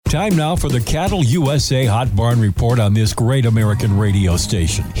Time now for the Cattle USA Hot Barn Report on this great American radio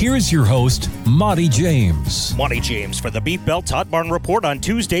station. Here's your host, Monty James. Monty James for the Beef Belts Hot Barn Report on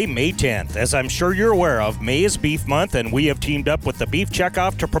Tuesday, May 10th. As I'm sure you're aware of, May is Beef Month, and we have teamed up with the Beef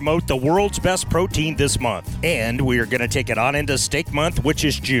Checkoff to promote the world's best protein this month. And we are going to take it on into Steak Month, which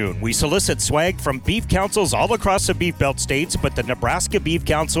is June. We solicit swag from beef councils all across the Beef Belt states, but the Nebraska Beef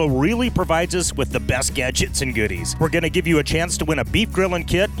Council really provides us with the best gadgets and goodies. We're going to give you a chance to win a beef grilling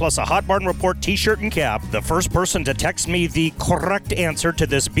kit, plus a Hot Barn Report t-shirt and cap. The first person to text me the correct answer to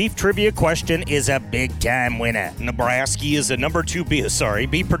this beef trivia question is a big-time winner. Nebraska is the number 2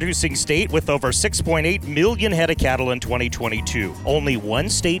 beef-producing state with over 6.8 million head of cattle in 2022. Only one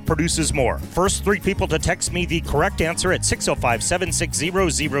state produces more. First 3 people to text me the correct answer at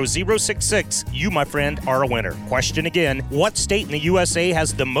 605-760-0066. You, my friend, are a winner. Question again, what state in the USA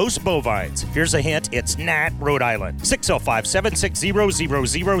has the most bovines? Here's a hint, it's not Rhode Island.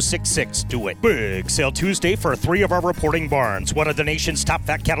 605-760-0066. Do it. Big Sale Tuesday for 3 of our reporting barns. One of the nation's top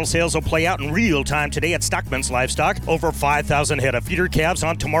fat cattle sales will play out in real time today at Stockman's Livestock. Over 5,000 head of feeder calves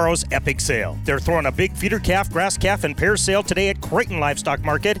on tomorrow's epic sale. They're throwing a big feeder calf, grass calf, and pair sale today at Creighton Livestock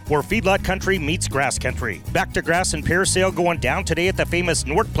Market, where feedlot country meets grass country. Back to grass and pair sale going down today at the famous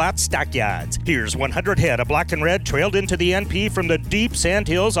North Platte Stockyards. Here's 100 head of black and red trailed into the NP from the deep sand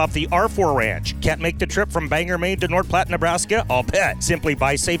hills off the R4 Ranch. Can't make the trip from Bangor, Maine to North Platte, Nebraska? I'll bet. Simply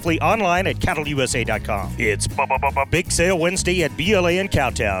buy safely online at cattleusa.com. It's Big Sale Wednesday at BLA in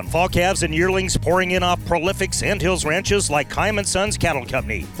Cowtown. Fall calves and yearlings pouring in off prolific Sandhills ranches like Keim & Sons Cattle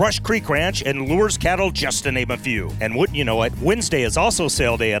Company, Brush Creek Ranch, and Lures Cattle, just to name a few. And wouldn't you know it, Wednesday is also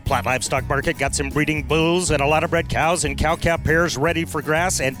sale day at Platte Livestock Market. Got some breeding bulls and a lot of bred cows and cow-calf pairs ready for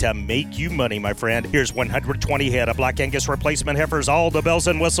grass and to make you money, my friend. Here's 120 head of Black Angus replacement heifers, all the bells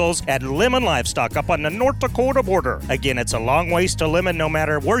and whistles at Lemon Livestock up on the North Dakota border. Again, it's a long ways to Lemon no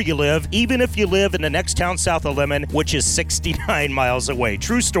matter where you live, even if you live in the next town south of Lemon, which is 69 miles away.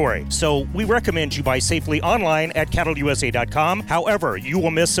 True story. So we recommend you buy safely online at cattleusa.com. However, you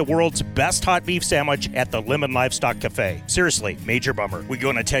will miss the world's best hot beef sandwich at the Lemon Livestock Cafe. Seriously, major bummer. We're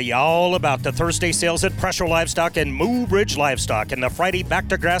going to tell you all about the Thursday sales at Pressure Livestock and Moo Bridge Livestock and the Friday back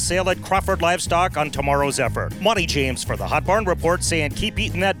to grass sale at Crawford Livestock on tomorrow's effort. Monty James for the Hot Barn Report saying keep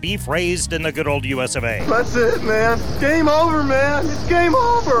eating that beef raised in the good old US of A. That's it, man. Game over, man. It's game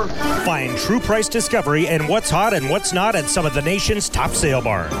over. Find true price discovery and what's hot and what's not at some of the nation's top sale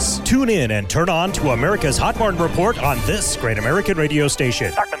barns. Tune in and turn on to America's Hot Barn Report on this great American radio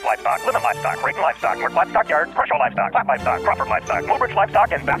station. Stockman's Livestock, Lemon Livestock, Creighton Livestock, North Platte Stockyards, Pressure Livestock, Platte Livestock, Crawford Livestock, Woolbridge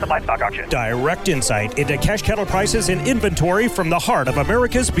Livestock, and Bassett Livestock Auction. Direct insight into cash cattle prices and inventory from the heart of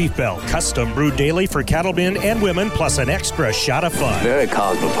America's Beef Belt. Custom brewed daily for cattlemen and women, plus an extra shot of fun. Very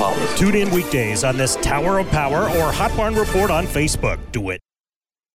cosmopolitan. Tune in weekdays on this Tower of Power or Hot Barn Report on Facebook. Do it.